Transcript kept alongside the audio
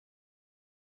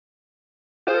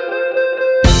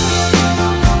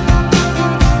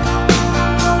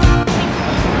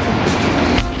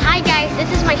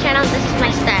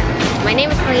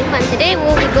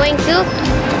to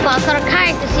Falkirk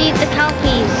to see the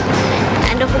Kelpies.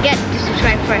 And don't forget to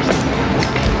subscribe first.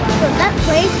 So that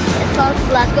place is called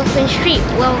Glasgow Queen Street.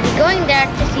 We'll be going there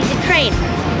to see the train.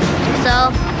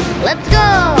 So let's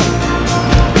go!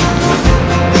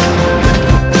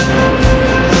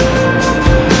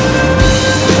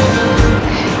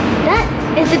 That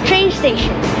is the train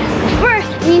station. First,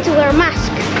 we need to wear a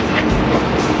mask.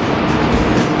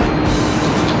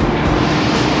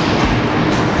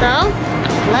 So,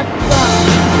 let's go.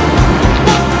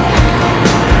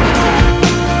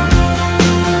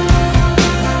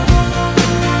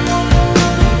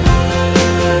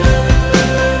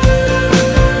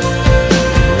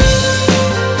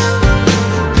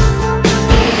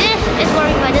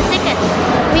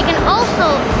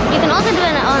 You can also do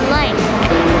it online.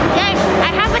 Guys,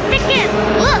 I have a ticket.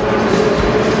 Look.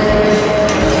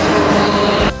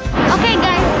 Okay,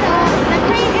 guys. So the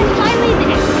train is finally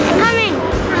coming.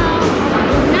 So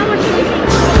now we're leaving.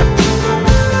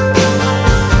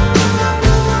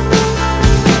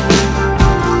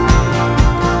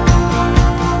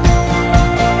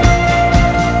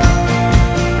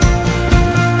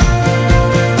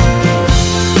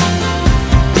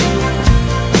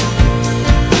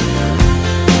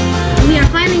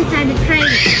 Inside the train,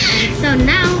 and so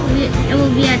now it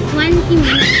will be a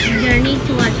 20-minute journey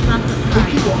to watch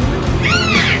Falkirk.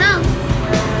 So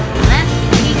let's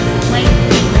keep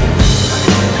waiting.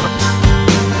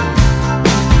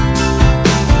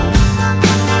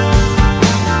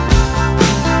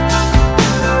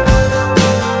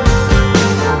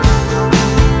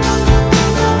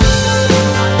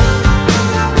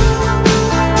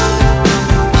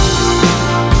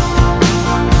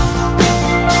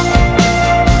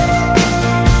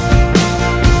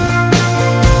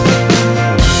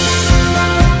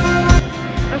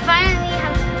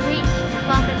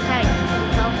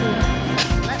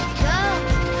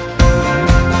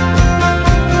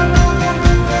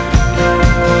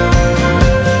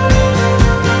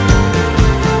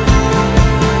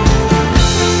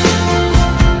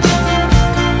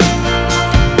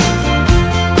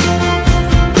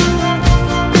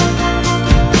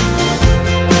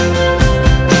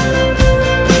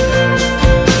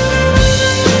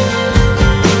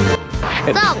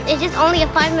 So, it's just only a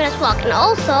 5-minute walk, and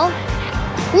also,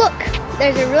 look,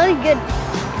 there's a really good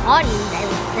audience, I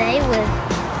would say, with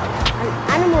an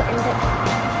animal in the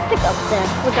stick up there,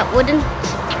 with that wooden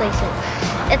places.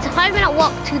 It's a 5-minute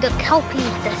walk to the Kelpies,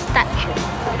 the statue.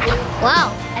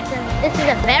 Wow, this is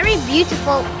a very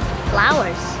beautiful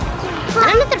flowers.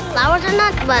 I don't know if they're flowers or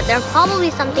not, but they're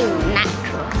probably something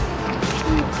natural.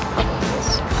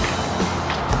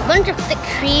 A bunch of thick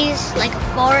trees, like a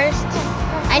forest.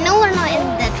 I know we're not in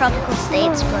the tropical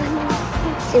states, but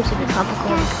it seems to be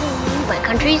tropical in my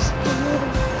countries.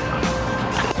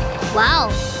 Wow,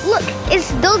 look,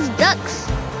 it's those ducks.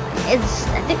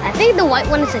 I think the white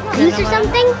one is a goose or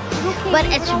something, but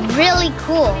it's really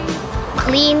cool,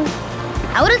 clean.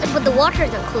 I wouldn't, but the water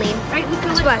isn't clean,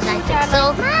 as far as I think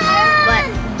so.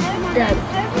 But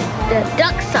the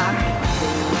ducks are.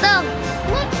 So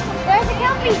look, there's the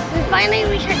Kelpies. We finally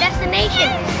reached our destination.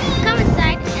 Come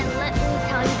inside and let me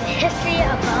tell you the history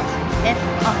about this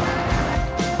island.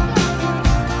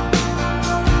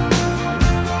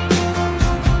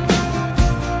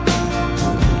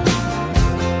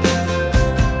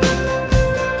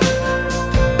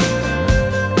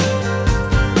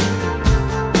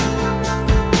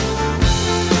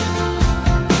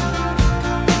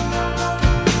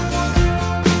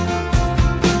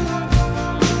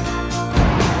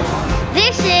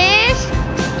 This is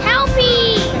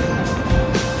Kelpies.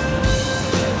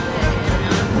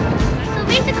 So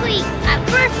basically, at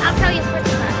first, I'll tell you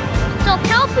first about it. So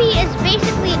Kelpie is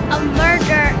basically a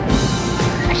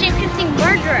shape-shifting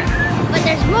murderer. But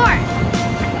there's more.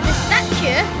 The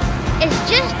statue is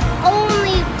just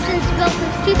only built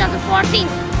since 2014,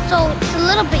 so it's a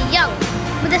little bit young.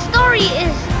 But the story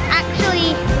is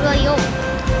actually really old.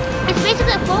 It's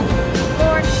basically a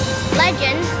folklore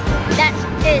legend that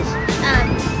is